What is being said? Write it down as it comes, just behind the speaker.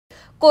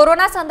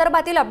Corona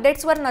संदर्भातील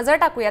अपडेट्सवर नजर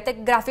टाकूयात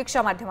एक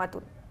ग्राफिक्सच्या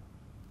माध्यमातून।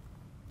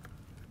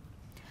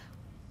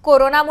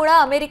 कोरोनामुळे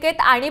अमेरिकेत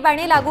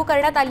आणीबाणी लागू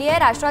करण्यात आली आहे।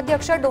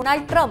 राष्ट्राध्यक्ष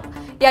डोनाल्ड ट्रम्प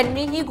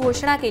यांनी ही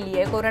घोषणा केली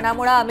आहे।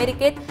 कोरोनामुळे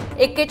अमेरिकेत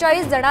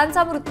 41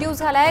 जणांचा मृत्यू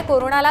झालाय।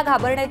 कोरोनाला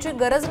घाबरण्याची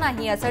गरज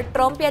नाही असं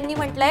ट्रम्प यांनी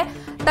म्हटलंय।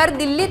 तर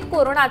दिल्लीत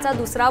कोरोनाचा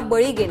दुसरा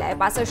बळी गेलाय।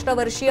 65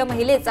 वर्षीय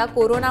महिलेचा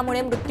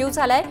कोरोनामुळे मृत्यू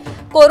झालाय।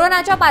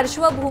 कोरोनाच्या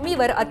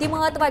पार्श्वभूमीवर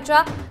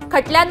अतिमहत्त्वाच्या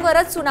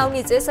खटल्यांवरच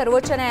सुनावणीचे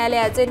सर्वोच्च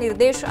न्यायालयाचे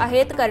निर्देश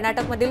आहेत।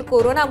 कर्नाटकमधील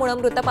कोरोनामुळे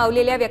मृत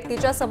पावलेल्या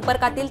व्यक्तीच्या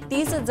संपर्कातील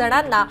 30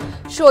 जणांना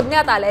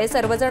शोधण्यात आलंय।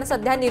 सर्वजण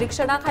सध्या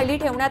निरीक्षणाखाली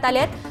ठेवण्यात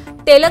आलेत।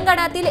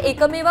 तेलंगणातील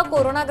एकमेव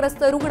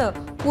कोरोनाग्रस्त रुग्ण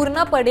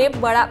पूर्णपणे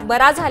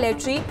बरा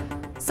झाल्याची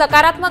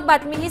सकारात्मक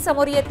बातमीही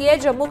समोर येतेय।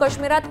 जम्मू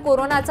काश्मीरात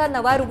कोरोनाचा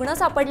नवा रुग्ण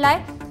सापडलाय।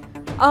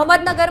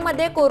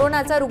 अहमदनगरमध्ये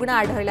कोरोनाचा रुग्ण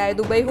आढळलाय।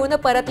 दुबईहून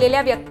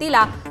परतलेल्या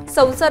व्यक्तीला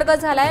संसर्ग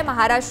झालाय।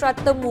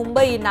 महाराष्ट्रात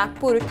मुंबई,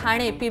 नागपूर,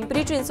 ठाणे,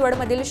 पिंपरी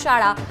चिंचवडमधील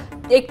शाळा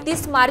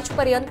 31 मार्च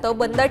पर्यंत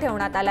बंद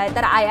ठेवण्यात आलाय।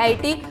 तर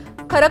IIT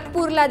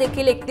खरगपूरला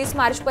देखील 31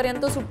 मार्च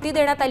पर्यंत सुट्टी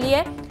देण्यात आली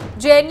आहे।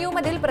 JNU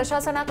मधील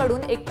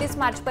प्रशासनाकडून 31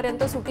 मार्च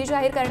पर्यंत सुट्टी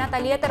जाहीर करण्यात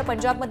आली आहे। तर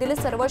पंजाबमधील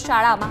सर्व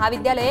शाळा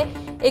महाविद्यालये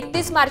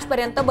 31 मार्च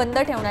पर्यंत बंद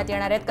ठेवण्यात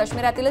येणार आहेत।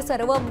 काश्मीरातील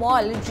सर्व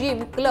मॉल,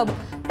 जिम, क्लब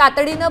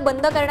तातडीने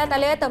बंद करण्यात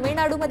आले आहेत।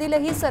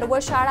 तमिळनाडूमधीलही सर्व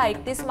शाळा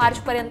 31 मार्च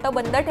पर्यंत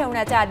बंद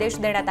ठेवण्याचे आदेश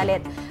देण्यात आले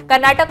आहेत।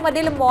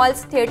 कर्नाटकमधील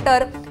मॉल्स,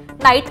 थिएटर,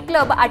 नाईट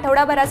क्लब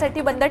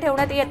आठवडाभरासाठी बंद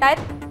ठेवण्यात येत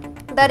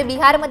आहेत। तर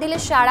बिहारमधील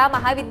शाळा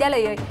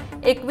महाविद्यालये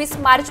 21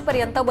 मार्च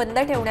पर्यंत बंद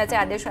ठेवण्याचे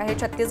आदेश आहे।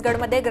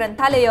 छत्तीसगडमध्ये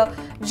ग्रंथालय,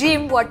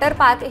 जिम, वॉटर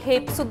पार्क हे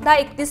सुद्धा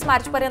 31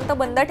 मार्च पर्यंत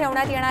बंद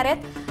ठेवण्यात येणार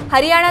आहेत।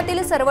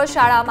 हरियाणातील सर्व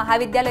शाळा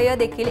महाविद्यालये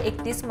देखील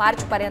 31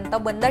 मार्च पर्यंत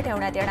बंद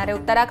ठेवण्यात येणार आहे।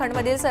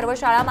 उत्तराखंडमधील सर्व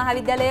शाळा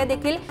महाविद्यालये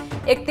देखील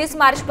 31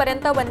 मार्च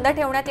पर्यंत बंद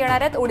ठेवण्यात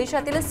येणार आहेत।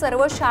 ओडिशातील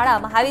सर्व शाळा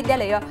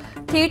महाविद्यालये,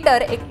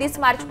 थिएटर 31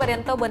 मार्च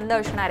पर्यंत बंद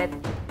असणार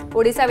आहेत।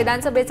 ओडिशा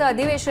विधानसभेचं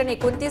अधिवेशन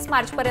 29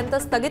 मार्च पर्यंत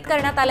स्थगित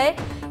करण्यात आलंय।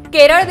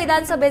 केरळ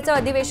विधानसभेचं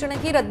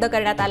अधिवेशनही रद्द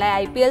करण्यात आलंय।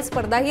 IPL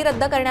स्पर्धाही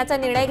रद्द करण्याचा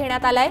निर्णय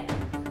घेण्यात आलाय।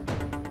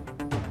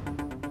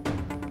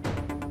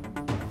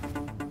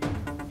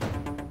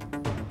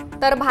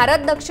 तर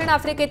भारत दक्षिण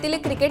आफ्रिकेतील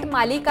क्रिकेट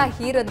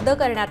मालिकाही रद्द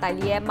करण्यात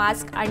आली आहे।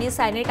 मास्क आणि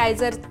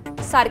सॅनिटायझर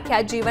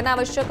सारख्या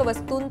जीवनावश्यक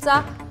वस्तूंत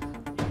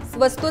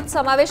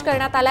समावेश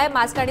करण्यात आलाय।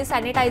 मास्क आणि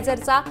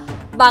सॅनिटायझरचा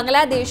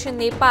बांगलादेश,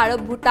 नेपाळ,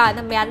 भूटान,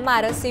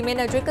 म्यानमार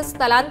सीमेनजीक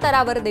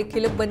स्थलांतरावर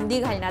देखील बंदी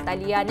घालण्यात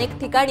आली आहे। अनेक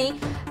ठिकाणी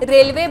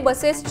रेल्वे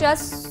बसेसच्या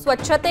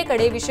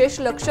स्वच्छतेकडे विशेष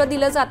लक्ष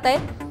दिलं जात आहे।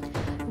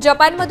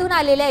 जपानमधून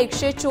आलेल्या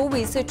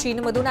 124,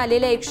 चीनमधून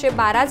आलेल्या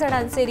 112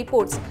 जणांचे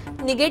रिपोर्ट्स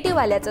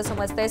निगेटिव्ह आल्याचं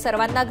समजतंय।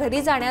 सर्वांना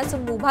घरी जाण्यास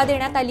मुभा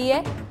देण्यात आली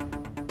आहे।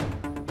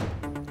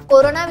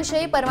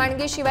 कोरोनाविषयी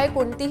परवानगीशिवाय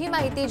कोणतीही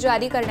माहिती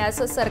जारी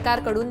करण्यास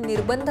सरकारकडून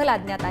निर्बंध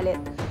लादण्यात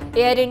आलेत।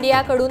 एअर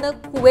इंडियाकडून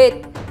कुवेत,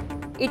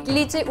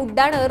 इटलीचे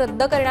उड्डाणं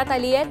रद्द करण्यात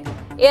आली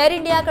आहेत। एअर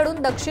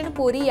इंडियाकडून दक्षिण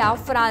कोरिया,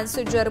 फ्रान्स,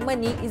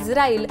 जर्मनी,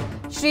 इस्रायल,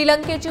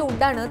 श्रीलंकेची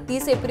उड्डाणं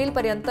 30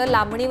 एप्रिलपर्यंत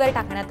लांबणीवर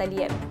टाकण्यात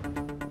आली आहे।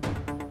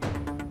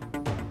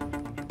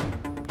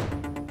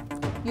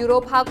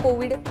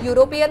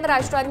 युरोपियन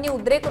राष्ट्रांनी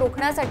उद्रेक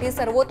रोखण्यासाठी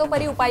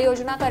सर्वतोपरी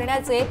उपाययोजना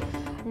करण्याचे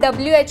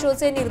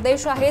WHOचे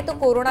निर्देश आहेत।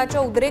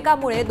 कोरोनाच्या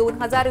उद्रेकामुळे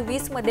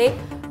 2020 मध्ये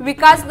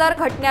विकास दर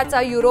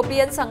घटण्याचा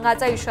युरोपियन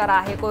संघाचा इशारा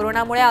आहे।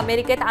 कोरोनामुळे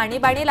अमेरिकेत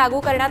आणीबाणी लागू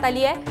करण्यात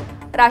आली आहे।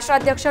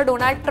 राष्ट्राध्यक्ष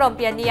डोनाल्ड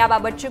ट्रम्प यांनी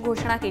याबाबतची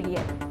घोषणा केली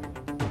आहे।